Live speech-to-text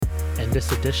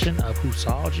this edition of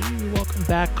Hoopsology, we welcome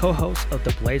back co-host of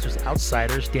the Blazers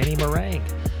Outsiders, Danny Marang.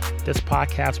 This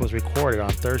podcast was recorded on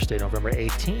Thursday, November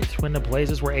 18th, when the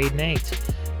Blazers were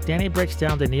 8-8. Danny breaks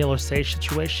down the Neil Osage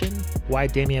situation, why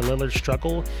Damian Lillard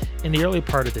struggled in the early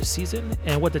part of the season,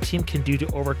 and what the team can do to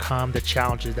overcome the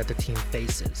challenges that the team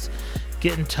faces.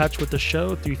 Get in touch with the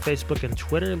show through Facebook and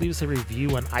Twitter. Leave us a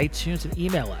review on iTunes and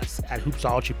email us at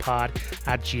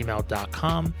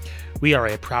hoopsologypod@gmail.com. We are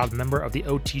a proud member of the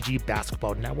OTG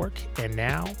Basketball Network. And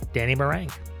now, Danny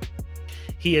Marang.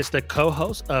 He is the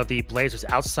co-host of the Blazers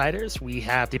Outsiders. We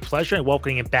have the pleasure in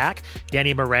welcoming him back,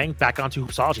 Danny Marang, back onto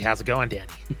Hoopsology. How's it going, Danny?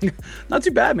 Not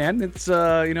too bad, man. It's,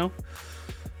 a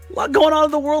lot going on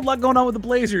in the world, a lot going on with the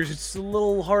Blazers. It's a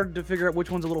little hard to figure out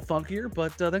which one's a little funkier,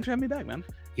 but thanks for having me back, man.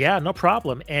 Yeah, no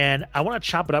problem. And I want to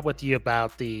chop it up with you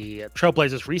about the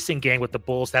Trailblazers recent game with the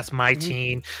Bulls. That's my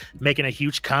team making a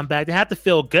huge comeback. They had to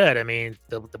feel good. I mean,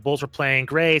 the Bulls were playing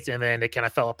great, and then they kind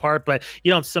of fell apart. But,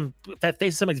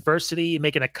 facing some adversity,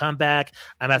 making a comeback.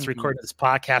 I'm actually recording this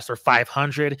podcast for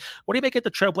 500. What do you make of the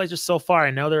Trailblazers so far?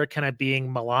 I know they're kind of being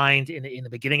maligned in the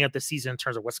beginning of the season in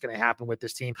terms of what's going to happen with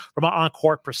this team from an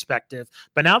on-court perspective.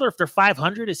 But now they're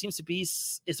 500. It seems to be,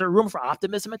 is there room for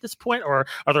optimism at this point? Or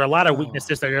are there a lot of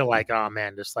weaknesses that you're like, oh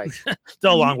man, just like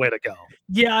still a long way to go?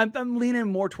 Yeah, I'm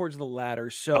leaning more towards the latter.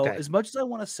 So as much as I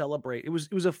want to celebrate, it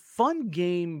was a fun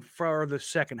game for the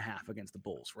second half against the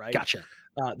Bulls, right? Gotcha.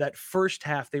 That first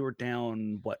half, they were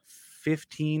down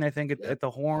 15, I think, at the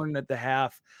horn at the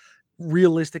half.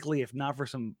 Realistically, if not for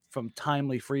some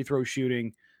timely free throw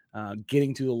shooting,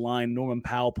 getting to the line, Norman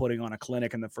Powell putting on a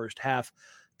clinic in the first half,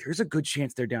 there's a good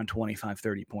chance they're down 25,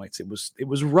 30 points. It was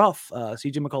rough.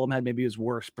 CJ McCollum had maybe his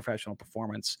worst professional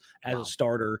performance as a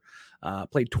starter.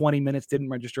 Played 20 minutes, didn't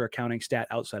register a counting stat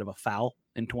outside of a foul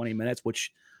in 20 minutes,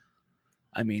 which,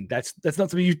 I mean, that's not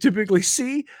something you typically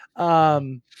see.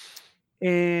 And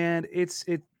it's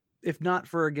if not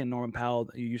for, again, Norman Powell,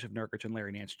 Yusuf Nurkic, and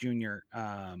Larry Nance Jr.,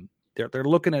 they're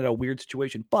looking at a weird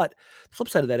situation. But the flip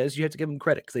side of that is you have to give them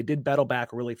credit because they did battle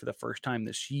back really for the first time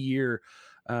this year,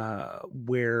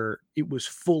 where it was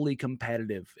fully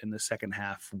competitive in the second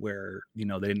half, where they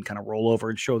didn't kind of roll over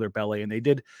and show their belly, and they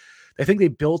did. I think they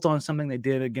built on something they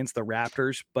did against the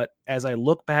Raptors. But as I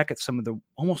look back at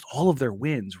almost all of their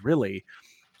wins, really,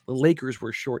 the Lakers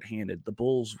were shorthanded. The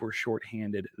Bulls were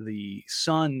shorthanded. The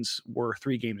Suns were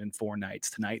 3 games in 4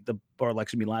 nights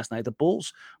last night. The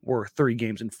Bulls were 3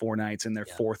 games in 4 nights in their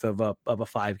fourth of a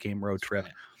 5-game road trip.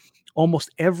 Right.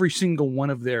 Almost every single one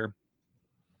of their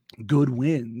good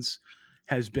wins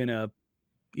has been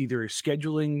either a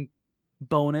scheduling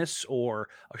bonus or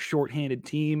a shorthanded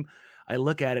team. I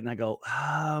look at it and I go,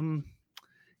 I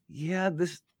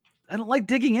don't like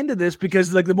digging into this because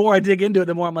the more I dig into it,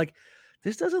 the more I'm like,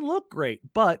 this doesn't look great.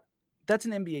 But that's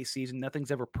an NBA season.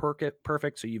 Nothing's ever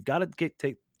perfect. So you've got to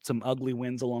take some ugly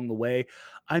wins along the way.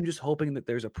 I'm just hoping that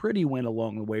there's a pretty win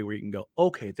along the way where you can go,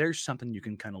 okay, there's something you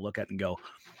can kind of look at and go,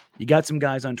 you got some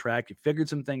guys on track. You figured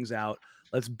some things out.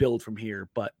 Let's build from here.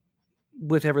 But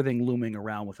with everything looming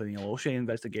around with the O'Shea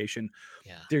investigation,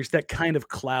 there's that kind of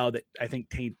cloud that I think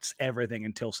taints everything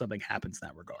until something happens in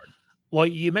that regard. Well,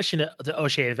 you mentioned the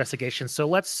O'Shea investigation, so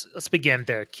let's begin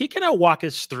there. Can you kind of walk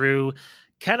us through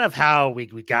kind of how we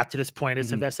got to this point in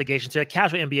this investigation? To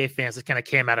casual NBA fans, it kind of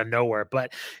came out of nowhere.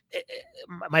 But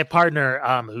my partner,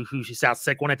 who she's out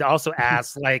sick, wanted to also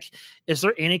ask, is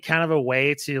there any kind of a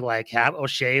way to have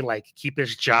O'Shea keep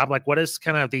his job? What is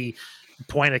kind of the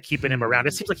point of keeping him around?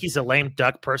 It seems like he's a lame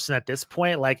duck person at this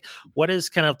point. What is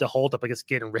kind of the holdup against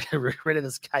getting rid of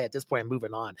this guy at this point and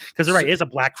moving on? Because it is a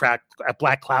black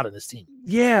cloud in this team.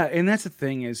 Yeah, and that's the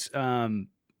thing is,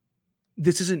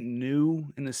 this isn't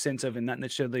new in the sense of, and not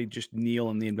necessarily just Neil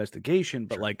and the investigation,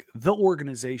 but the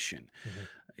organization.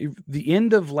 The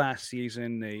end of last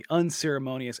season, the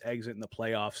unceremonious exit in the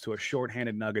playoffs to a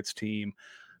shorthanded Nuggets team.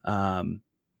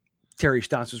 Terry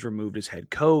Stotts was removed as head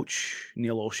coach.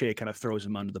 Neil O'Shea kind of throws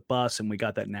him under the bus, and we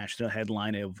got that national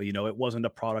headline of, it wasn't a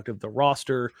product of the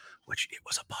roster, which it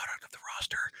was a product of the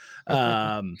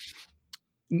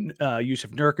roster.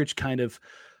 Yusuf Nurkic kind of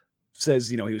says,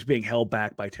 he was being held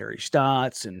back by Terry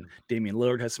Stotts, and Damian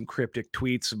Lillard has some cryptic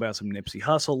tweets about some Nipsey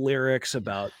Hussle lyrics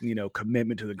about,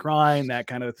 commitment to the grind, that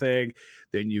kind of thing.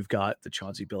 Then you've got the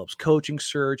Chauncey Billups coaching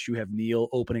search. You have Neil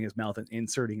opening his mouth and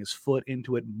inserting his foot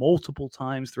into it multiple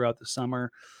times throughout the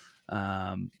summer.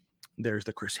 There's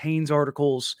the Chris Haynes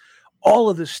articles. All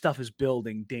of this stuff is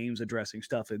building. Dame's addressing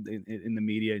stuff in the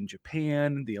media in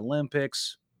Japan, the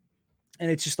Olympics. And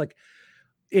it's just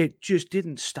it just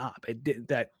didn't stop. It did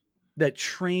that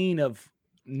train of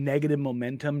negative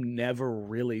momentum never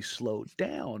really slowed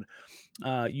down.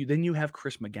 You have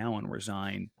Chris McGowan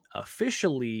resign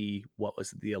officially, what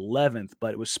was it, the 11th,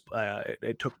 but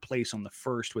it took place on the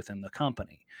 1st within the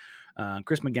company.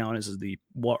 Chris McGowan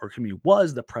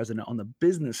was the president on the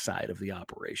business side of the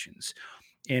operations.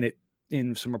 And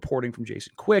in some reporting from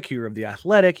Jason Quick here of The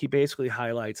Athletic, he basically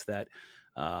highlights that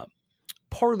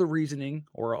part of the reasoning,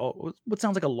 or what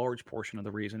sounds like a large portion of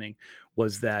the reasoning,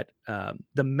 was that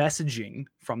the messaging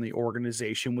from the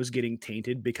organization was getting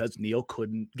tainted because Neil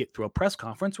couldn't get through a press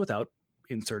conference without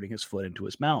inserting his foot into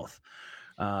his mouth.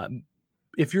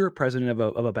 If you're a president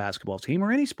of a basketball team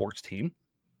or any sports team,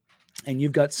 and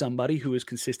you've got somebody who is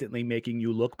consistently making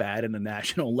you look bad in a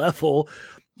national level,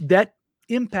 that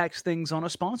impacts things on a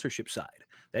sponsorship side.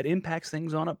 That impacts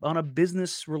things on a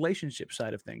business relationship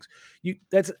side of things.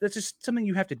 That's just something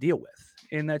you have to deal with,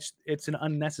 and it's an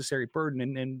unnecessary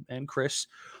burden. And Chris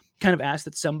kind of asked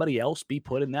that somebody else be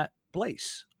put in that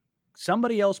place.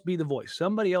 Somebody else be the voice.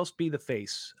 Somebody else be the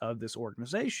face of this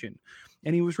organization.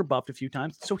 And he was rebuffed a few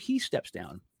times, so he steps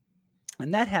down.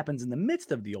 And that happens in the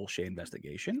midst of the Olshey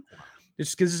investigation.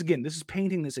 Just because, again, this is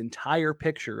painting this entire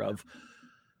picture of,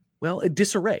 well, a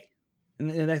disarray.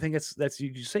 And I think that's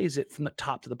you say, is it from the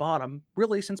top to the bottom,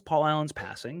 really, since Paul Allen's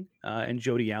passing, and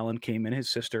Jody Allen came in, his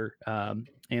sister, and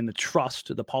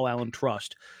the Paul Allen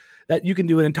Trust, that you can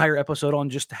do an entire episode on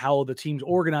just how the team's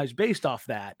organized based off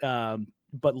that.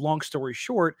 But long story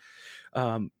short,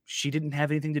 she didn't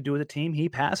have anything to do with the team. He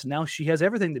passed. Now she has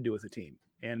everything to do with the team.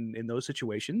 And in those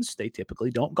situations, they typically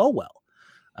don't go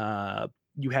well.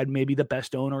 You had maybe the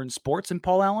best owner in sports in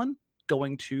Paul Allen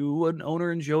going to an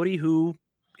owner in Jody who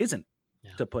isn't,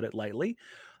 to put it lightly.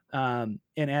 And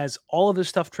as all of this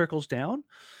stuff trickles down,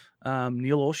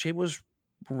 Neil Olshey was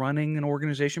running an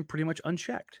organization pretty much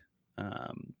unchecked.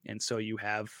 And so you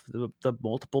have the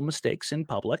multiple mistakes in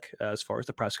public as far as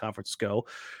the press conferences go,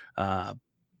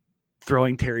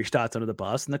 throwing Terry Stotts under the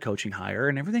bus and the coaching hire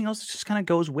and everything else just kind of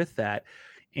goes with that.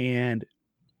 And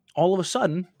all of a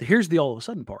sudden, here's the all of a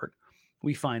sudden part.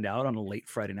 We find out on a late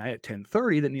Friday night at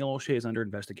 10:30 that Neil Olshey is under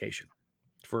investigation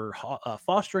for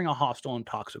fostering a hostile and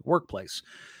toxic workplace.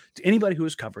 To anybody who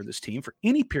has covered this team for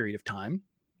any period of time,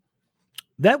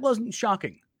 that wasn't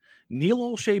shocking. Neil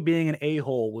Olshey being an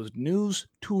a-hole was news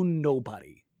to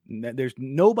nobody. There's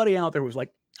nobody out there who's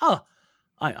like,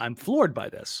 I'm floored by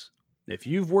this. If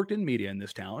you've worked in media in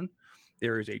this town,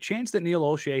 there is a chance that Neil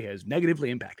Olshey has negatively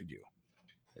impacted you.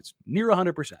 It's near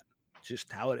 100%.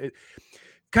 Just how it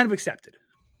kind of accepted.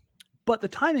 But the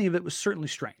timing of it was certainly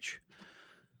strange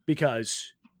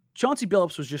because Chauncey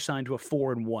Billups was just signed to a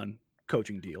 4-1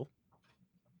 coaching deal.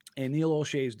 And Neil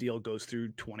Olshey's deal goes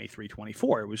through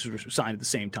 23-24. It was signed at the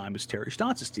same time as Terry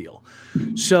Stotts' deal.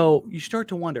 So you start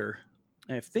to wonder,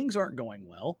 if things aren't going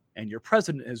well and your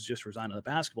president has just resigned on the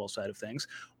basketball side of things,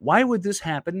 why would this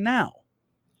happen now?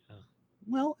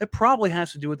 Well, it probably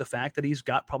has to do with the fact that he's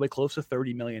got probably close to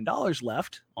 $30 million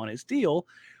left on his deal,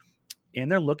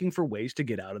 and they're looking for ways to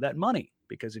get out of that money.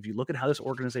 Because if you look at how this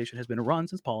organization has been run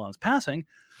since Paul Allen's passing,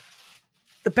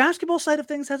 the basketball side of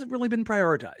things hasn't really been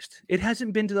prioritized. It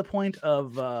hasn't been to the point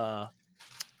of, I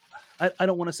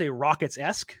don't want to say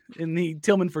Rockets-esque in the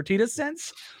Tillman Fertitta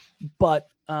sense, but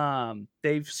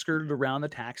they've skirted around the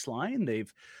tax line.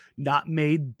 They've not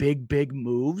made big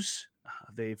moves.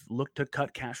 They've looked to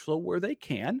cut cash flow where they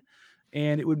can.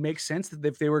 And it would make sense that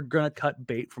if they were going to cut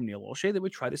bait from Neil Olshey, they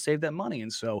would try to save that money.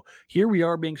 And so here we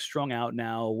are being strung out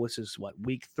now. This is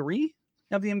week 3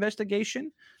 of the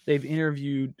investigation. They've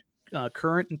interviewed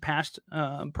current and past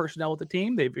personnel with the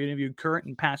team. They've interviewed current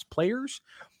and past players.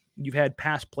 You've had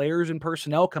past players and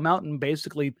personnel come out and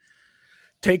basically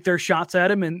take their shots at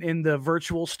him in the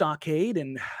virtual stockade.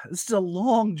 And this is a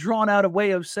long, drawn-out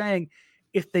way of saying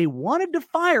if they wanted to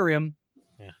fire him,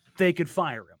 they could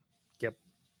fire him. Yep.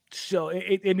 So,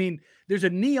 I mean, there's a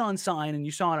neon sign, and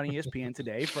you saw it on ESPN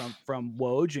today from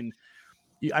Woj, and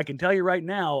I can tell you right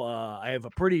now, I have a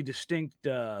pretty distinct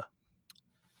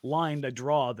line to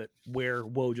draw that where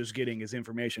Woj is getting his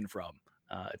information from.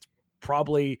 It's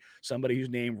probably somebody whose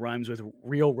name rhymes with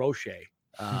Real Roche.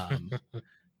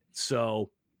 So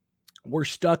we're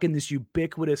stuck in this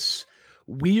ubiquitous,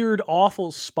 weird,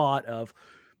 awful spot of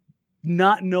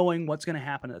not knowing what's going to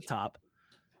happen at the top,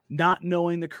 not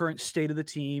knowing the current state of the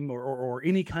team or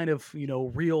any kind of,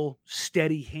 real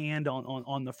steady hand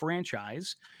on the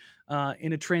franchise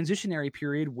in a transitionary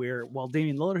period where while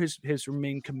Damian Lillard has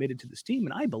remained committed to this team,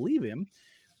 and I believe him,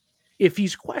 if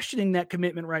he's questioning that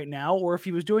commitment right now, or if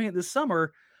he was doing it this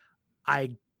summer,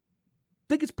 I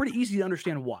think it's pretty easy to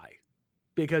understand why.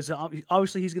 Because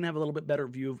obviously he's going to have a little bit better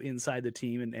view of inside the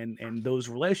team and those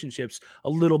relationships a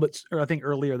little bit, or I think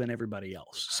earlier than everybody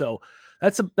else. So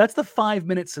That's the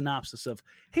 5-minute synopsis of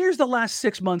here's the last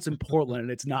 6 months in Portland,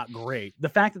 and it's not great. The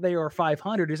fact that they are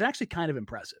 500 is actually kind of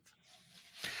impressive.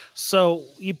 So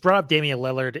you brought up Damian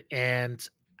Lillard, and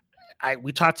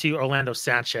we talked to Orlando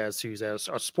Sanchez, who's a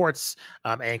sports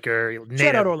anchor, Shout out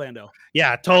native. Orlando.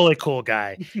 Yeah, totally cool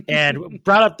guy. And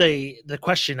brought up the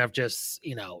question of just,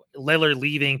 Lillard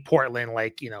leaving Portland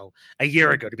like, a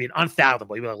year ago to be an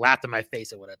unfathomable. He would have laughed in my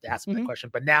face and would have asked me that question.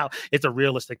 But now it's a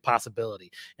realistic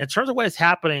possibility. In terms of what is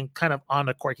happening kind of on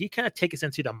the court, he kind of take us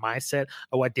into the mindset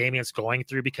of what Damian's going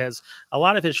through, because a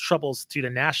lot of his troubles to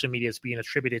the national media is being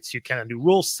attributed to kind of new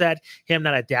rule set, him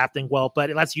not adapting well.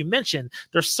 But as you mentioned,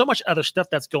 there's so much other stuff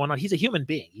that's going on. He's a human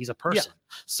being. He's a person.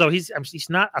 Yeah. So he's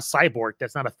not a cyborg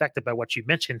that's not affected by what you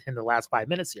mentioned in the last 5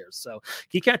 minutes here. So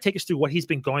he kind of take us through what he's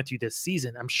been going through this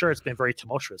season. I'm sure it's been very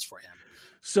tumultuous for him.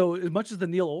 So as much as the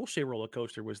Neil Olshey roller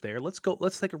coaster was there, let's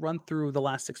take a run through the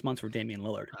last 6 months for Damian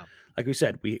Lillard. Oh. Like we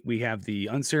said, we have the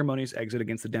unceremonious exit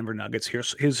against the Denver Nuggets.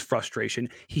 Here's his frustration.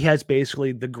 He has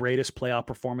basically the greatest playoff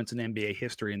performance in NBA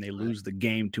history, and they lose the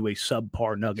game to a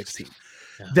subpar Nuggets team.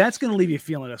 Yeah. That's going to leave you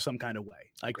feeling some kind of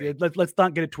way. Like let's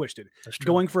not get it twisted.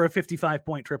 Going for a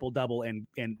 55-point triple-double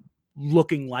and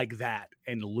looking like that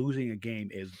and losing a game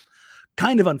is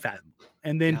kind of unfathomable.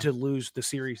 And then to lose the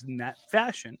series in that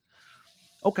fashion.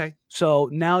 Okay, so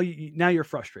now you're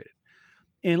frustrated,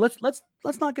 and let's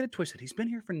not get it twisted. He's been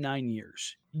here for 9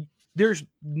 years. There's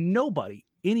nobody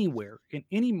anywhere in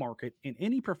any market in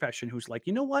any profession who's like,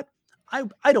 you know what?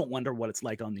 I don't wonder what it's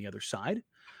like on the other side.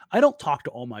 I don't talk to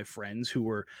all my friends who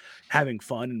are having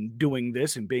fun and doing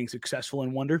this and being successful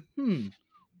and wonder,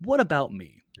 what about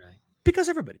me? Right. Because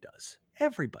everybody does.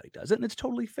 Everybody does it, and it's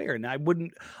totally fair. And I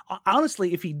wouldn't,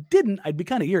 honestly, if he didn't, I'd be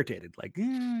kind of irritated. Like,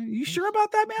 you sure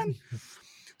about that, man?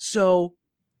 So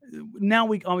now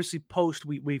we obviously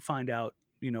we find out,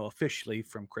 officially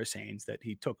from Chris Haynes that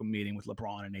he took a meeting with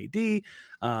LeBron and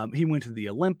AD. He went to the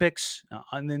Olympics,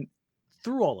 and then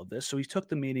through all of this, so he took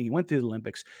the meeting, he went to the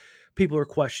Olympics. People are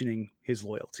questioning his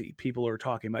loyalty. People are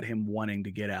talking about him wanting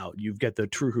to get out. You've got the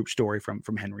True Hoop story from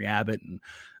Henry Abbott and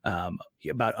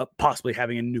about possibly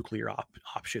having a nuclear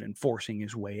option and forcing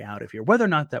his way out of here. Whether or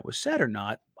not that was said or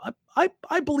not,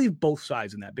 I believe both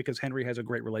sides in that, because Henry has a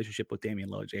great relationship with Damian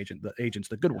Lillard's agents,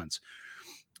 the good ones.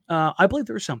 I believe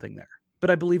there was something there, but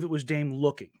I believe it was Dame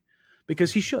looking,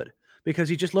 because he should, because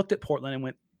he just looked at Portland and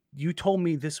went, you told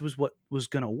me this was what was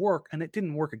going to work, and it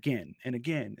didn't work again and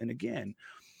again and again.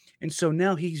 And so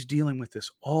now he's dealing with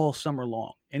this all summer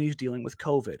long, and he's dealing with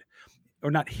COVID, or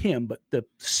not him, but the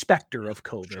specter of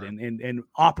COVID. Sure. and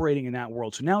operating in that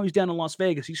world. So now he's down in Las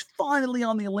Vegas. He's finally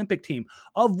on the Olympic team,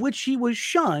 of which he was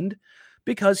shunned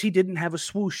because he didn't have a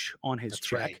swoosh on his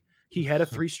check. Right. He had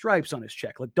 3 stripes on his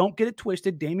check. Like, don't get it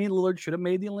twisted. Damian Lillard should have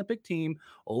made the Olympic team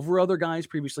over other guys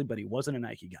previously, but he wasn't a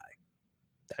Nike guy.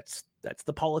 That's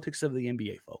the politics of the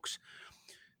NBA, folks.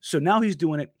 So now he's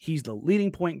doing it. He's the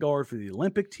leading point guard for the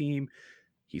Olympic team.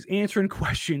 He's answering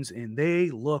questions, and they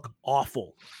look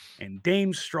awful. And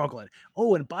Dame's struggling.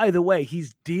 Oh, and by the way,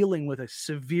 he's dealing with a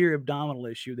severe abdominal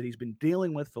issue that he's been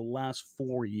dealing with for the last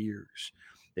 4 years.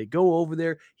 They go over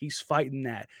there. He's fighting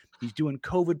that. He's doing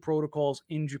COVID protocols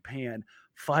in Japan,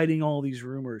 fighting all these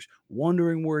rumors,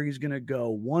 wondering where he's going to go,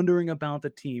 wondering about the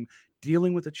team,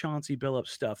 dealing with the Chauncey Billups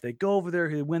stuff. They go over there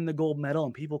to win the gold medal,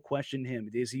 and people question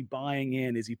him. Is he buying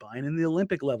in? Is he buying in the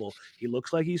Olympic level? He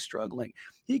looks like he's struggling.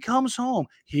 He comes home.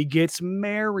 He gets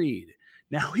married.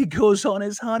 Now he goes on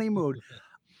his honeymoon.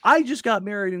 I just got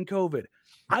married in COVID.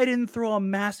 I didn't throw a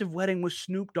massive wedding with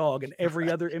Snoop Dogg and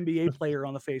every other NBA player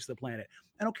on the face of the planet.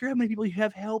 I don't care how many people you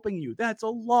have helping you. That's a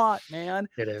lot, man.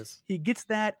 It is. He gets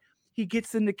that. He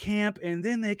gets into camp, and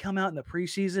then they come out in the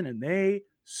preseason, and they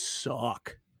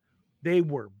suck. They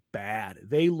were bad.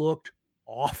 They looked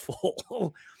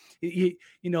awful.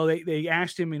 They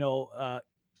asked him,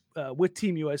 with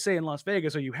Team USA in Las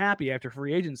Vegas, are you happy after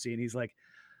free agency? And he's like,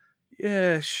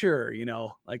 yeah, sure.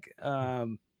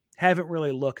 Haven't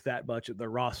really looked that much at the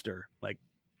roster. Like,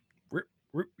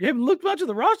 you haven't looked much at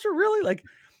the roster, really? Like,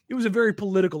 it was a very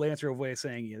political answer of way of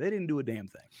saying, yeah, they didn't do a damn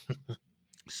thing.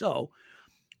 So,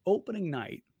 opening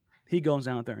night, he goes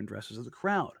out there and dresses as a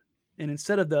crowd. And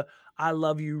instead of the I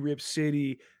love you, Rip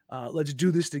City, let's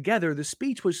do this together, the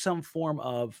speech was some form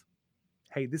of,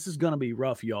 hey, this is going to be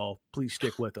rough, y'all. Please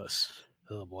stick with us.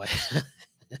 Oh, boy.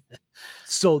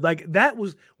 So, like, that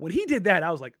was, when he did that,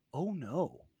 I was like, oh,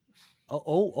 no.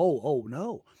 Oh,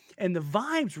 no. And the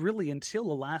vibes really until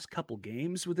the last couple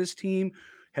games with this team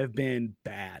have been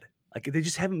bad. Like, they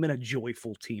just haven't been a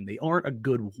joyful team. They aren't a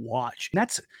good watch. And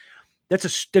that's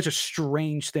a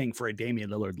strange thing for a Damian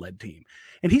Lillard-led team.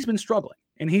 And he's been struggling.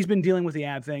 And he's been dealing with the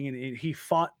ab thing. And he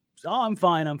fought oh, I'm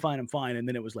fine. And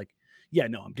then it was like, yeah,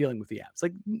 no, I'm dealing with the abs.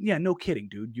 Like, yeah, no kidding,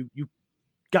 dude. You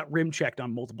got rim checked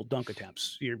on multiple dunk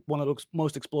attempts. You're one of the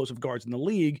most explosive guards in the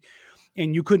league,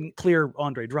 and you couldn't clear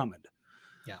Andre Drummond.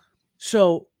 Yeah.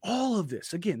 So all of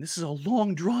this, again, this is a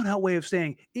long, drawn out way of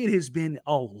saying it has been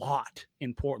a lot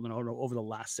in Portland over the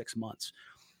last 6 months.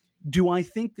 Do I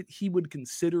think that he would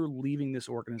consider leaving this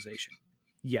organization?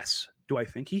 Yes. Do I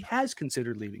think he has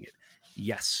considered leaving it?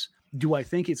 Yes. Do I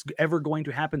think it's ever going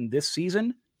to happen this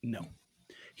season? No.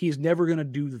 He's never going to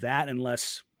do that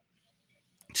unless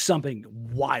something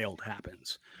wild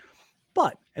happens.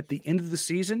 But at the end of the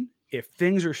season, if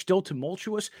things are still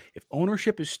tumultuous, if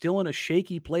ownership is still in a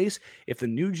shaky place, if the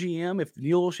new GM, if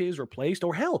Neil O'Shea is replaced,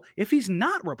 or hell, if he's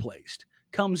not replaced,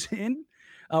 comes in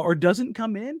or doesn't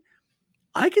come in,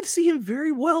 I could see him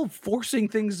very well forcing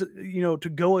things, to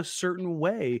go a certain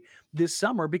way this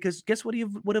summer, because guess what he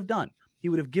would have done? He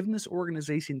would have given this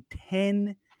organization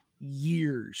 10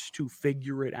 years to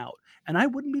figure it out. And I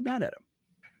wouldn't be mad at him.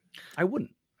 I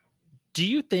wouldn't. Do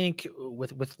you think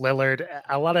with Lillard,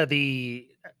 a lot of the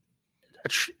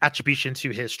attribution to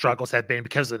his struggles have been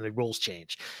because of the rules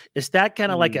change? Is that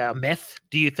kind of like a myth,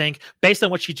 do you think, based on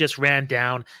what you just ran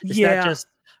down? Is that just,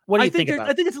 what do you think about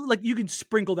it? I think it's like you can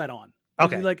sprinkle that on.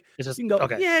 Okay. Like, it's just, you can go,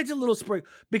 okay. yeah, it's a little sprinkle.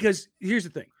 Because here's the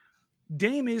thing.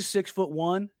 Dame is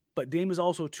 6'1", but Dame is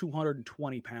also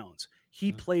 220 pounds.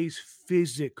 He plays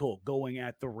physical going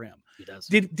at the rim. He does.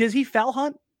 Does he foul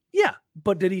hunt? Yeah.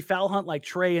 But did he foul hunt like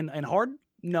Trey and Harden?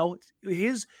 No.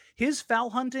 His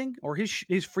foul hunting or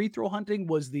his free throw hunting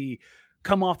was the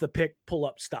come off the pick, pull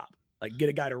up, stop. Like, get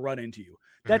a guy to run into you.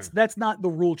 That's not the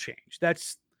rule change.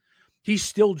 He's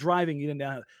still driving you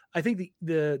down. I think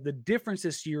the difference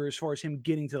this year, as far as him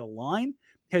getting to the line,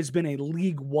 has been a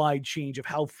league-wide change of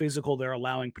how physical they're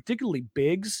allowing, particularly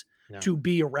bigs, to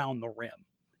be around the rim.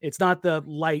 It's not the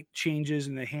light changes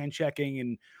and the hand checking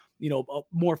and,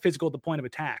 more physical at the point of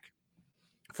attack.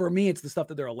 For me, it's the stuff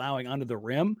that they're allowing under the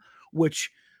rim,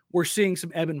 which we're seeing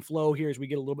some ebb and flow here as we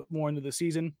get a little bit more into the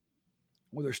season,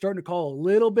 where they're starting to call a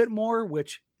little bit more,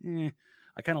 which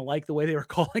I kind of like the way they were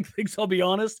calling things, I'll be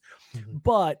honest.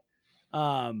 But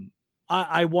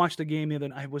I watched the game the other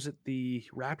night. Was it the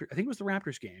Raptors? I think it was the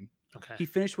Raptors game. Okay. He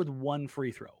finished with one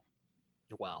free throw.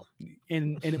 Wow.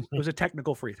 And it was a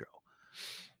technical free throw.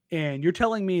 And you're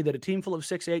telling me that a team full of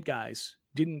 6'8" guys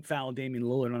didn't foul Damian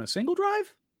Lillard on a single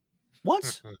drive?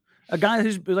 Once? A guy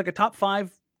who's like a top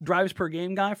 5 drives per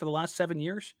game guy for the last 7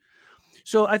 years.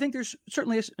 So I think there's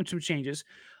certainly some changes.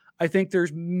 I think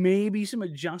there's maybe some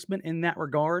adjustment in that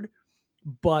regard,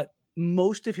 but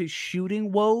most of his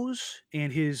shooting woes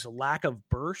and his lack of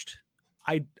burst,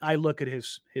 I look at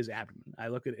his abdomen. I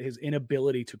look at his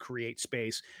inability to create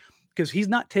space, because he's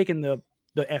not taking the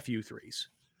FU threes.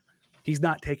 He's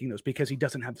not taking those because he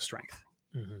doesn't have the strength.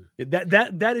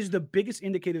 That is the biggest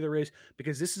indicator there is,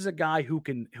 because this is a guy who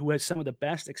has some of the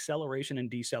best acceleration and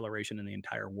deceleration in the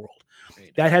entire world.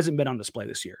 Right. That hasn't been on display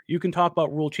this year. You can talk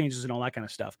about rule changes and all that kind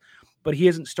of stuff, but he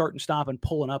isn't starting, stop, and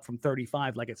pulling up from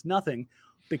 35 like it's nothing,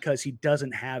 because he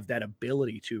doesn't have that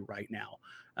ability to right now.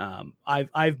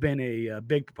 I've been a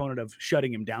big proponent of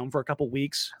shutting him down for a couple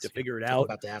weeks to figure it out. I'm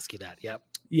about to ask you that. Yep.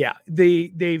 Yeah,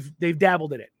 they've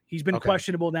dabbled in it. He's been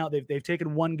questionable now. They've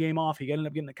taken one game off. He ended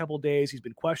up getting a couple of days. He's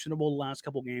been questionable the last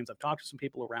couple of games. I've talked to some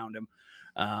people around him.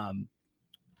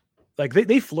 Like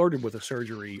they flirted with a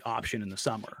surgery option in the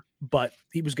summer, but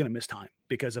he was going to miss time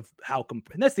because of how.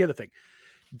 And that's the other thing.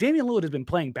 Damian Lillard has been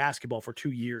playing basketball for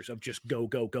 2 years of just go,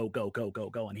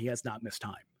 and he has not missed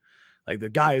time. Like, the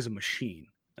guy is a machine.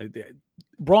 Like,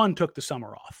 Braun took the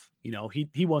summer off.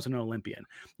 He wasn't an Olympian.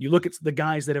 You look at the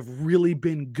guys that have really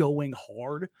been going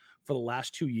hard for the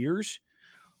last 2 years,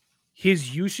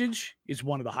 his usage is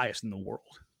one of the highest in the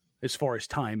world as far as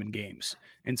time in games.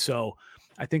 And so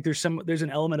I think there's an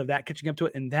element of that catching up to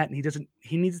it, and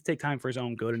he needs to take time for his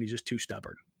own good, and he's just too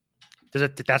stubborn.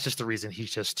 That's just the reason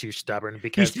he's just too stubborn,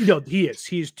 because he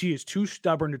is too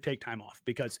stubborn to take time off,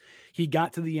 because he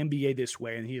got to the NBA this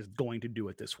way and he is going to do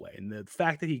it this way. And the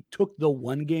fact that he took the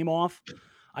one game off,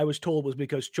 I was told, was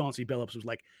because Chauncey Billups was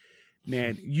like,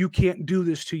 man, you can't do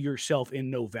this to yourself in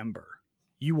November.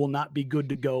 You will not be good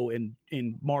to go in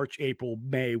March, April,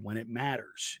 May when it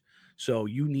matters. So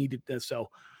you need it. So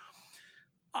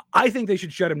I think they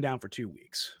should shut him down for 2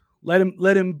 weeks. Let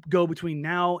him go between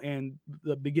now and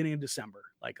the beginning of December.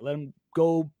 Like, let him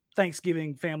go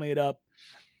Thanksgiving, family it up,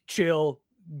 chill,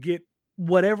 get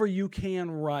whatever you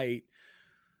can right,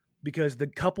 because the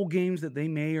couple games that they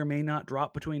may or may not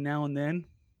drop between now and then,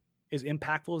 as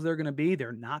impactful as they're going to be,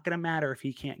 they're not going to matter if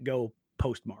he can't go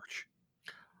post-March.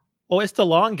 Well, it's the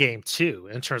long game too,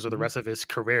 in terms of the Mhm. rest of his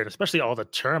career, and especially all the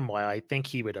turmoil. I think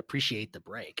he would appreciate the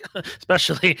break,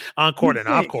 especially on court You'd and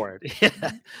off think. court. Yeah.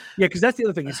 Yeah, because that's the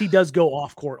other thing is he does go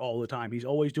off court all the time. He's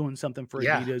always doing something for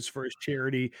Yeah. Adidas, for his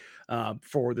charity.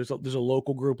 For there's a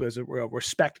local group, there's a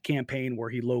respect campaign where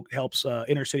he helps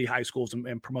inner city high schools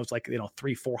and promotes like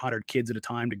 300-400 kids at a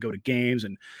time to go to games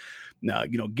and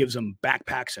gives them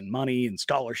backpacks and money and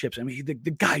scholarships. I mean, the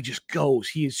guy just goes.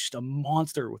 He is just a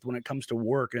monster with when it comes to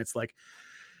work, and it's like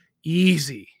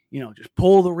easy. Just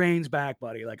pull the reins back,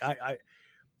 buddy. Like I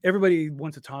everybody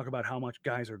wants to talk about how much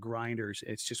guys are grinders.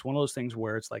 It's just one of those things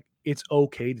where it's like, it's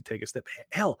okay to take a step.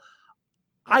 Hell,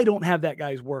 I don't have that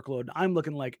guy's workload. I'm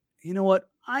looking like, you know what?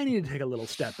 I need to take a little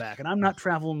step back. And I'm not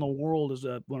traveling the world as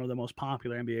one of the most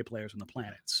popular NBA players on the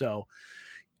planet. So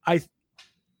I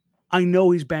I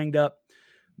know he's banged up,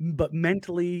 but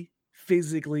mentally,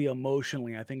 physically,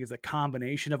 emotionally, I think is a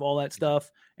combination of all that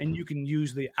stuff. And you can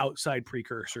use the outside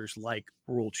precursors like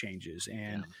rule changes Yeah.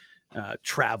 and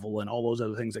travel and all those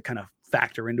other things that kind of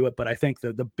factor into it. But I think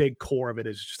the big core of it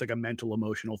is just like a mental,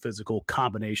 emotional, physical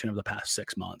combination of the past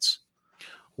 6 months.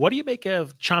 What do you make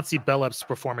of Chauncey Billup's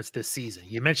performance this season?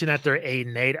 You mentioned that they're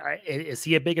 8-8. Is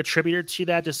he a big attributor to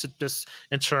that? Just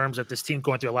in terms of this team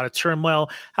going through a lot of turmoil.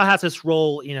 How has this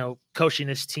role, coaching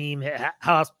this team?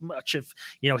 How much of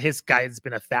his guidance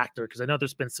been a factor? Because I know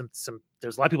there's been some.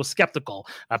 There's a lot of people skeptical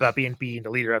about being the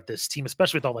leader of this team,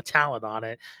 especially with all the talent on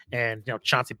it, and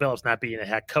Chauncey Billup's not being a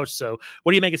head coach. So,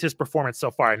 what do you make of his performance so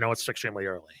far? I know it's extremely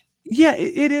early. Yeah,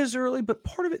 it is early, but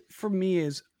part of it for me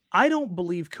is I don't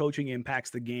believe coaching impacts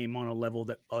the game on a level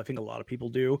that I think a lot of people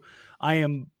do. I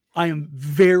am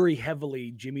very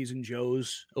heavily Jimmys and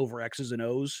Joes over X's and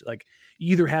O's. Like,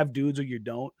 you either have dudes or you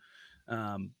don't.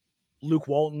 Um, Luke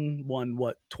Walton won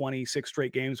 26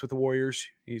 straight games with the Warriors.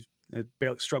 He's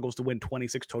barely struggles to win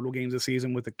 26 total games this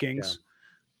season with the Yeah. Kings.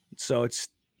 So it's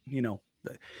you know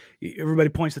everybody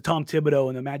points to Tom Thibodeau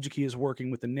and the magic he is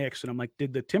working with the Knicks, and I'm like,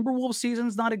 did the Timberwolves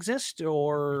seasons not exist,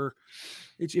 or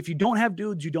if you don't have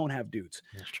dudes, you don't have dudes.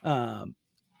 That's true.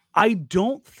 I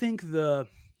don't think the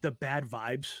bad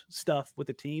vibes stuff with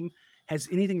the team has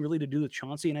anything really to do with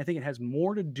Chauncey, and I think it has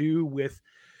more to do with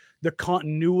the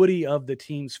continuity of the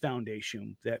team's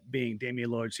foundation, that being Damian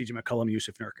Lillard, CJ McCollum,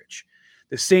 Yusuf Nurkic.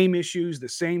 The same issues, the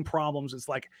same problems. It's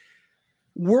like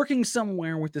working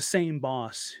somewhere with the same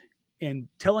boss and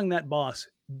telling that boss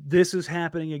this is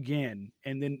happening again,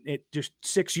 and then it just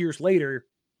 6 years later,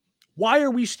 why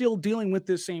are we still dealing with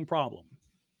this same problem?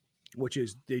 Which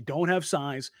is they don't have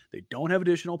size, they don't have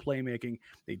additional playmaking,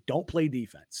 they don't play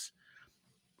defense.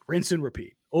 Rinse and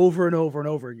repeat over and over and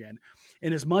over again.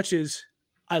 And as much as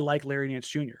I like Larry Nance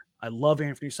Jr., I love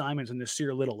Anthony Simons and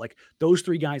Nasir Little. Like, those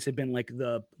three guys have been like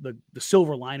the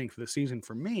silver lining for the season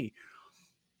for me.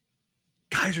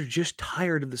 Guys are just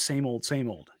tired of the same old, same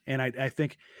old. And I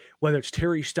think whether it's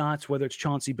Terry Stotts, whether it's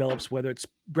Chauncey Billups, whether it's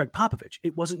Greg Popovich,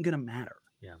 it wasn't going to matter.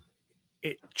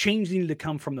 Yeah. Change needed to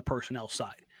come from the personnel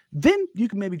side. Then you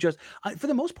can maybe for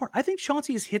the most part, I think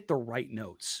Chauncey has hit the right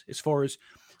notes as far as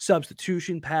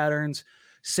substitution patterns,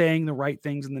 saying the right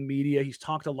things in the media. He's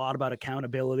talked a lot about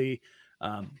accountability.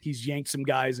 He's yanked some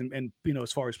guys and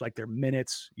as far as like their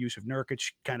minutes, Yusuf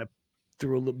Nurkic kind of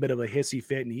threw a little bit of a hissy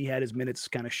fit, and he had his minutes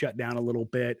kind of shut down a little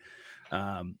bit.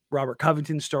 Robert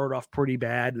Covington started off pretty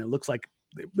bad, and it looks like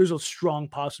there's a strong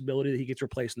possibility that he gets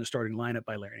replaced in the starting lineup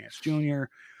by Larry Nance Jr.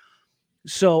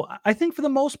 So I think for the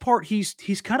most part, he's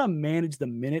kind of managed the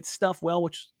minutes stuff well,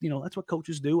 which, that's what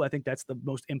coaches do. I think that's the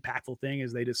most impactful thing,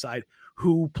 is they decide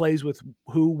who plays with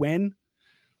who when.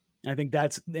 And I think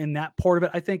that's in that part of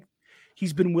it. I think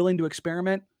he's been willing to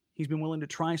experiment. He's been willing to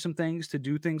try some things, to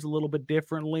do things a little bit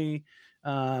differently,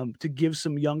 to give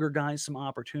some younger guys some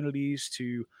opportunities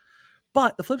to.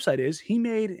 But the flip side is and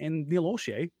Neil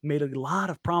Olshey made a lot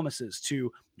of promises to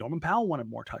Norman Powell, wanted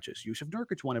more touches. Yusuf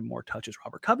Nurkic wanted more touches.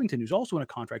 Robert Covington, who's also in a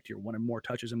contract year, wanted more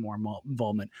touches and more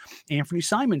involvement. Anthony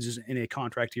Simons is in a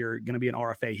contract year, going to be an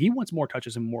RFA. He wants more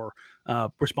touches and more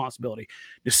responsibility.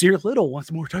 Nasir Little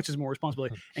wants more touches and more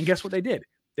responsibility. And guess what they did?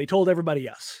 They told everybody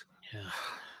yes. Yeah.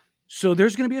 So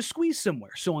there's going to be a squeeze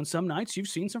somewhere. So on some nights, you've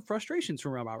seen some frustrations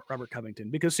from Robert Covington,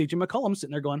 because CJ McCollum's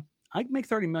sitting there going, I can make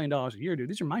 $30 million a year, dude.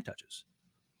 These are my touches.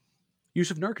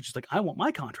 Yusuf Nurkic is like, I want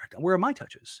my contract. Where are my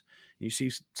touches? And you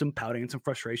see some pouting and some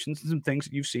frustrations and some things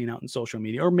that you've seen out in social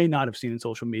media, or may not have seen in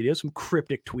social media, some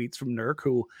cryptic tweets from Nurk,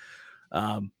 who,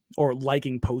 or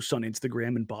liking posts on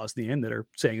Instagram in Bosnian that are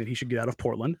saying that he should get out of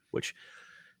Portland, which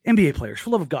NBA players,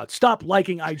 for love of God, stop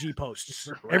liking IG posts.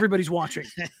 Right. Everybody's watching.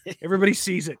 Everybody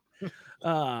sees it.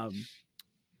 So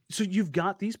you've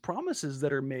got these promises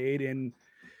that are made, and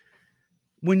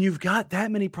when you've got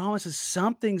that many promises,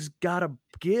 something's got to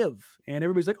give. And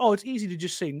everybody's like, oh, it's easy to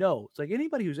just say no. It's like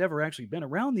anybody who's ever actually been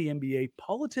around the NBA,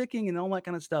 politicking and all that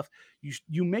kind of stuff,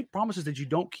 you make promises that you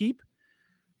don't keep.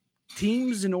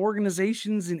 Teams and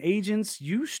organizations and agents,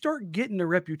 you start getting a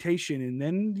reputation, and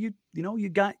then you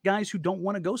got guys who don't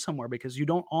want to go somewhere because you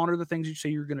don't honor the things you say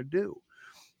you're going to do.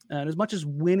 And as much as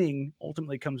winning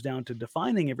ultimately comes down to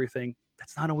defining everything,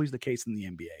 that's not always the case in the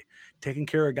NBA. Taking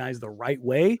care of guys the right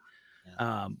way.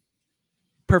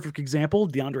 Perfect example,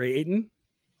 DeAndre Ayton,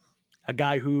 a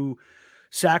guy who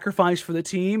sacrificed for the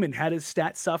team and had his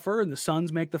stats suffer, and the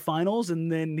Suns make the finals,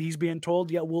 and then he's being told,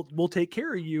 yeah, we'll take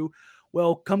care of you.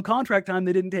 Well, come contract time,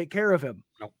 they didn't take care of him.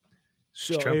 Nope.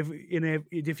 So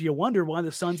if you wonder why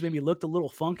the Suns maybe looked a little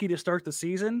funky to start the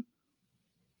season,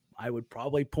 I would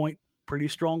probably point pretty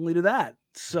strongly to that.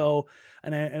 So,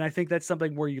 and I think that's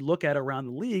something where you look at around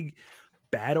the league,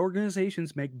 bad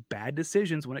organizations make bad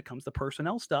decisions when it comes to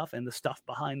personnel stuff and the stuff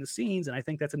behind the scenes. And I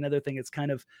think that's another thing that's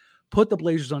kind of put the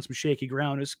Blazers on some shaky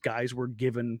ground, as guys were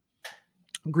given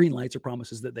green lights or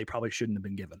promises that they probably shouldn't have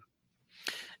been given.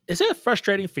 Is it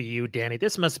frustrating for you, Danny?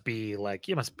 This must be like,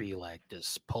 you must be like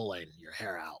just pulling your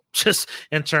hair out just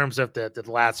in terms of the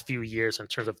last few years, in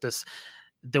terms of this,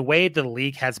 the way the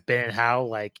league has been, how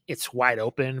like it's wide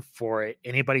open for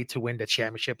anybody to win the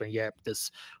championship. And yet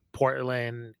this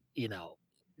Portland,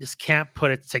 just can't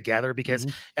put it together, because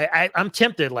I'm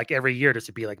tempted like every year just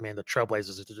to be like, man, the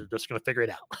Trailblazers are just going to figure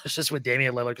it out. It's just with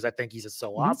Damian Lillard, because I think he's just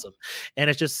so awesome. And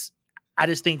it's just, I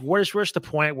just think where's the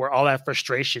point where all that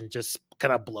frustration just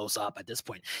kind of blows up at this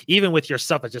point, even with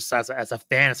yourself, just as a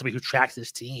fan, somebody who tracks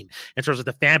this team in terms of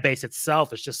the fan base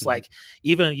itself. It's just like,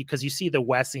 even because you see the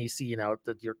West and you see,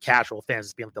 your casual fans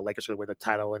just being like the Lakers will win the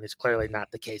title, and it's clearly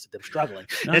not the case of them struggling.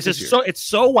 And it's just it's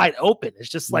so wide open. It's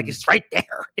just like, it's right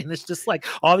there. And it's just like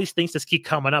all these things just keep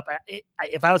coming up.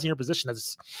 If I was in your position,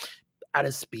 I'd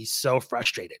just be so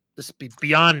frustrated. Just be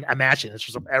beyond imagining. It's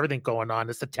just everything going on.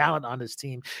 It's the talent on this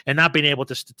team, and not being able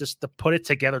to put it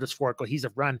together just for a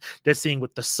cohesive run. Just seeing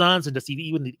with the Suns, and just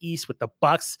even the East with the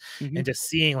Bucks, and just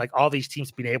seeing like all these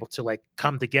teams being able to like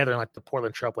come together, and like the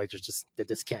Portland Trailblazers they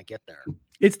just can't get there.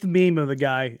 It's the meme of the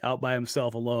guy out by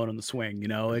himself alone on the swing.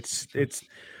 It's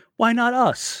why not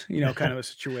us? Kind of a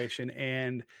situation.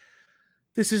 And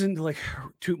this isn't like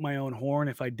toot my own horn.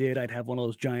 If I did, I'd have one of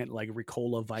those giant like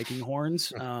Ricola Viking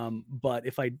horns. But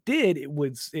if I did, it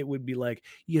would be like,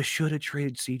 you should have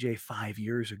traded CJ 5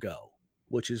 years ago,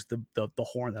 which is the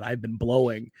horn that I've been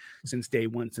blowing since day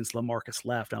one, since LaMarcus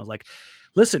left. And I was like,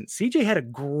 listen, CJ had a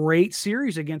great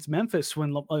series against Memphis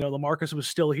when LaMarcus was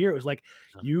still here. It was like,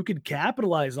 you could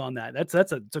capitalize on that.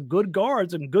 It's a good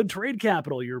guard, some good trade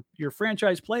capital. Your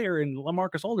franchise player and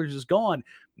LaMarcus Aldridge is gone.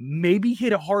 Maybe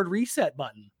hit a hard reset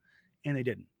button, and they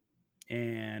didn't.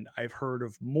 And I've heard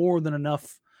of more than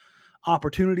enough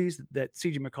opportunities that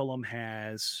CJ McCollum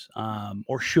has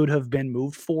or should have been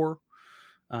moved for.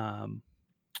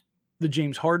 The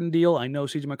James Harden deal, I know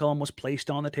CJ McCollum was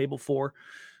placed on the table for,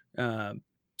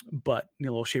 but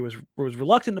Neil O'Shea was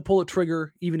reluctant to pull the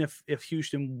trigger, even if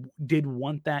Houston did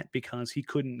want that, because he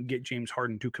couldn't get James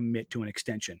Harden to commit to an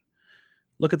extension.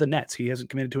 Look at the Nets. He hasn't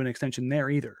committed to an extension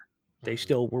there either. They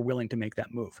still were willing to make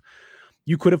that move.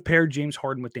 You could have paired James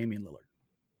Harden with Damian Lillard.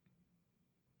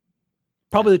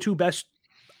 Probably the two best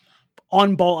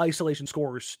on-ball isolation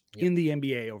scorers in the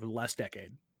NBA over the last decade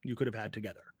you could have had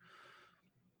together.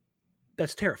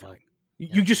 That's terrifying.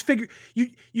 You just figure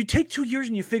you take 2 years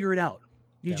and you figure it out.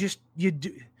 You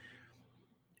do.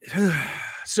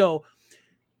 So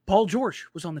Paul George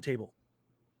was on the table.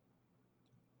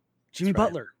 Jimmy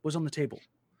Butler was on the table.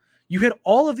 You had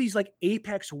all of these like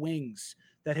apex wings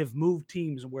that have moved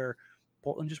teams where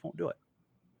Portland just won't do it.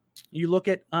 You look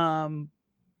at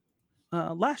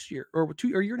last year or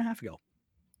a year and a half ago.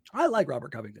 I like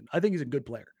Robert Covington. I think he's a good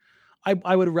player.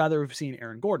 I would have rather have seen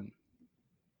Aaron Gordon.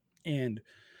 And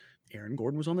Aaron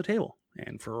Gordon was on the table.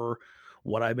 And for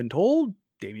what I've been told,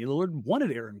 Damian Lillard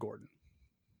wanted Aaron Gordon.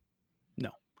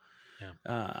 No. Yeah.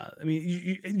 I mean,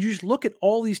 you just look at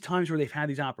all these times where they've had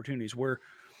these opportunities where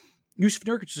Yusuf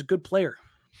Nurkic is a good player,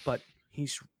 but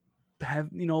he's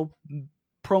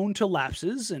prone to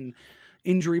lapses and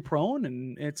injury prone.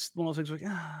 And it's one of those things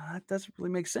like, that doesn't really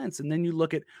make sense. And then you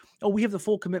look at, we have the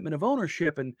full commitment of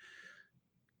ownership. And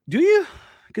do you?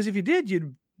 Because if you did,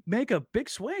 you'd make a big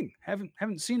swing.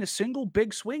 Haven't seen a single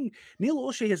big swing. Neil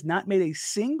Olshey has not made a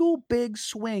single big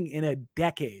swing in a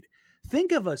decade.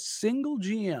 Think of a single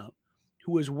GM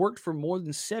who has worked for more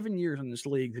than 7 years in this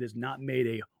league that has not made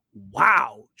a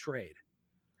wow trade.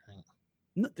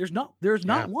 No, there's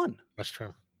not one. That's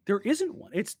true. There isn't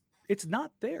one. It's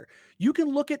not there. You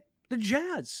can look at the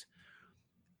Jazz.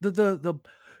 the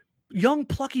young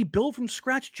plucky build from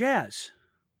scratch Jazz,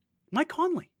 Mike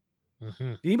Conley. Mm-hmm.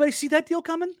 Did anybody see that deal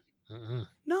coming? Mm-hmm.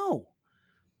 No.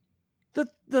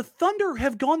 The Thunder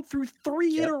have gone through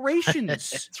 3 iterations.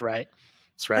 That's right.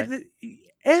 That's right. Like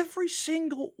every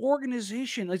single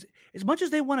organization, as much as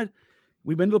they want to,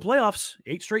 we've been to the playoffs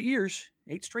 8 straight years.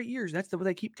 8 straight years. That's what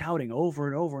they keep touting over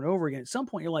and over and over again. At some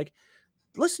point, you're like,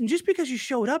 listen, just because you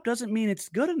showed up doesn't mean it's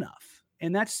good enough.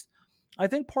 And I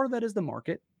think part of that is the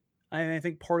market. I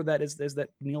think part of that is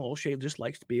that Neil Olshey just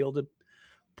likes to be able to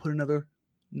put another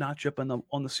notch up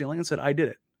on the ceiling and said, I did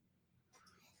it.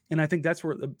 And I think that's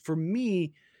where, for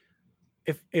me,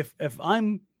 if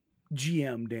I'm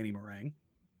GM Danny Marang,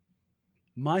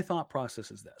 my thought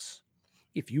process is this: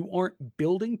 if you aren't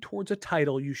building towards a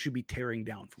title, you should be tearing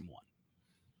down from one.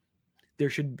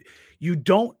 You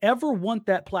don't ever want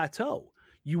that plateau.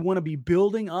 You want to be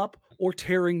building up or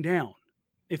tearing down.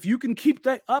 If you can keep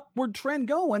that upward trend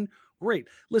going, great.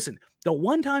 Listen, the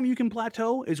one time you can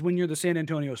plateau is when you're the San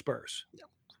Antonio Spurs.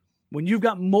 When you've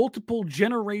got multiple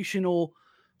generational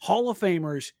Hall of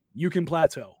Famers, you can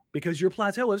plateau because your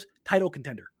plateau is title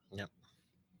contender. Yep.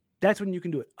 That's when you can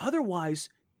do it. Otherwise,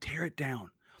 tear it down.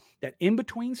 That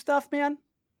in-between stuff, man,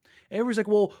 everyone's like,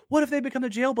 well, what if they become the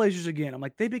Jailblazers again? I'm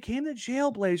like, they became the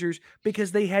Jailblazers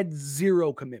because they had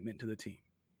zero commitment to the team.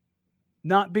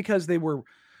 Not because they were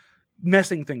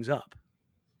messing things up.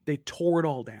 They tore it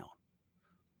all down.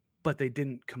 But they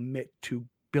didn't commit to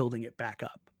building it back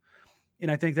up. And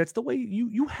I think that's the way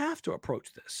you have to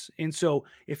approach this. And so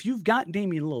if you've got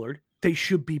Damian Lillard, they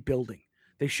should be building.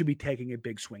 They should be taking a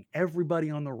big swing. Everybody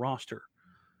on the roster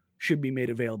should be made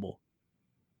available.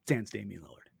 Sans Damian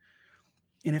Lillard.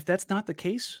 And if that's not the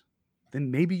case,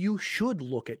 then maybe you should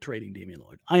look at trading Damian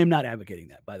Lillard. I am not advocating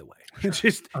that, by the way. Sure.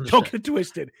 Just don't get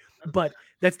twisted. But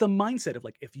that's the mindset of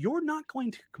like, if you're not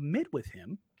going to commit with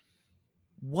him,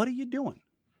 what are you doing?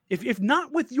 If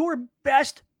not with your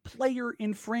best player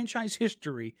in franchise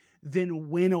history, then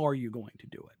when are you going to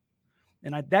do it?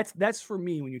 And that's for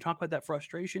me, when you talk about that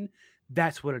frustration,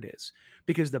 that's what it is.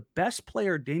 Because the best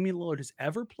player Damian Lillard has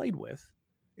ever played with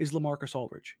is LaMarcus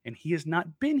Aldridge, and he has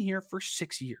not been here for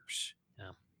 6 years.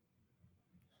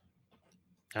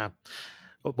 Yeah.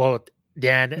 Well,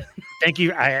 Dan, thank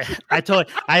you. I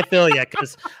feel you,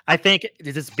 because I think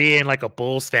just being like a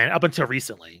Bulls fan up until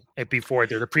recently, and before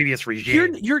the previous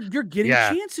regime, you're getting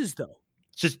chances though.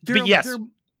 Yes,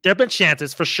 there have been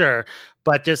chances for sure,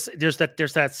 but just there's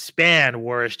that span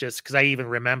where it's just, because I even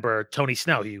remember Tony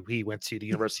Snow. He went to the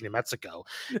University of New Mexico,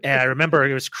 and I remember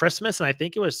it was Christmas, and I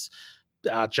think it was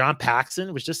John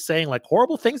Paxson was just saying like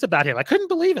horrible things about him. I couldn't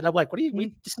believe it. I'm like,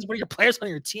 this is one of your players on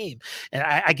your team. And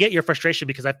I get your frustration,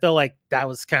 because I feel like that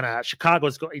was kind of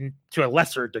Chicago's going to a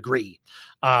lesser degree,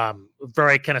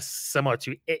 very kind of similar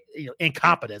to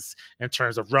incompetence in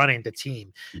terms of running the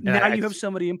team. And now you have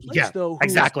somebody in place though,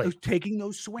 who's taking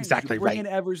those swings. Exactly, you bring in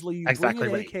Eversley, you bring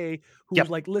in AK, who's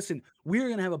like, listen, we're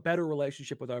going to have a better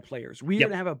relationship with our players. We're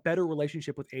going to have a better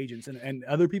relationship with agents and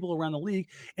other people around the league.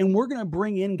 And we're going to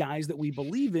bring in guys that we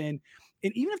believe in.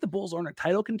 And even if the Bulls aren't a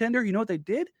title contender, you know what they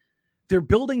did? They're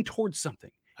building towards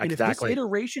something. And if this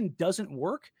iteration doesn't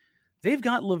work, they've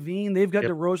got Levine, they've got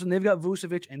DeRozan, they've got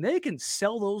Vucevic, and they can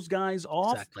sell those guys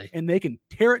off and they can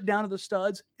tear it down to the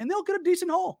studs, and they'll get a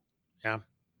decent haul. Yeah.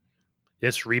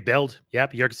 Just rebuild.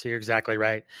 Yep, you're exactly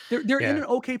right. They're in an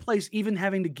okay place, even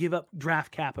having to give up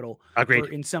draft capital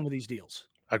in some of these deals.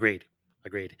 Agreed.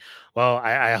 Well,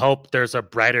 I hope there's a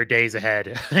brighter days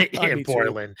ahead in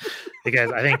Portland,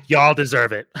 because I think y'all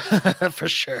deserve it for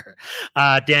sure.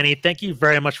 Danny, thank you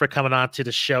very much for coming on to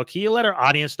the show. Can you let our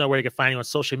audience know where you can find you on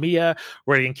social media,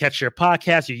 where you can catch your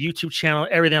podcast, your YouTube channel,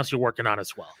 everything else you're working on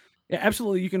as well? Yeah,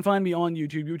 absolutely. You can find me on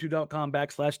YouTube,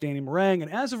 youtube.com/Danny Marang.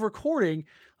 And as of recording,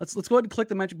 let's go ahead and click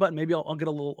the magic button. Maybe I'll get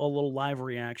a little live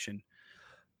reaction.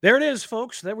 There it is,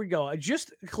 folks. There we go. I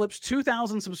just eclipsed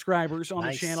 2,000 subscribers on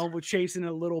the channel. We're chasing it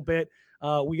a little bit.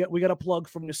 We got a plug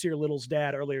from Nasir Little's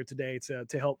dad earlier today to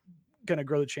help kind of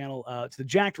grow the channel. It's the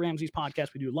Jacked Ramsey's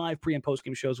podcast. We do live pre and post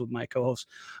game shows with my co-host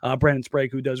Brandon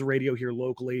Sprague, who does radio here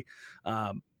locally.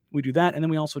 We do that, and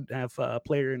then we also have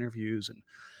player interviews and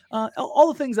all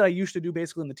the things that I used to do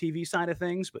basically on the TV side of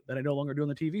things, but that I no longer do on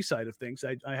the TV side of things.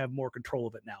 I have more control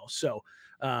of it now. So.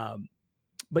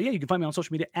 But yeah, you can find me on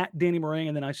social media at Danny Marang,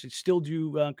 and then I still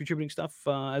do contributing stuff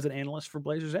as an analyst for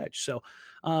Blazers Edge. So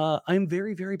I'm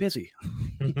very, very busy.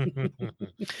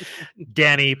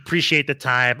 Danny, appreciate the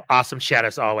time. Awesome chat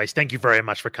as always. Thank you very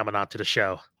much for coming on to the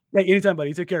show. Yeah, anytime,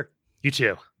 buddy. Take care. You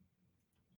too.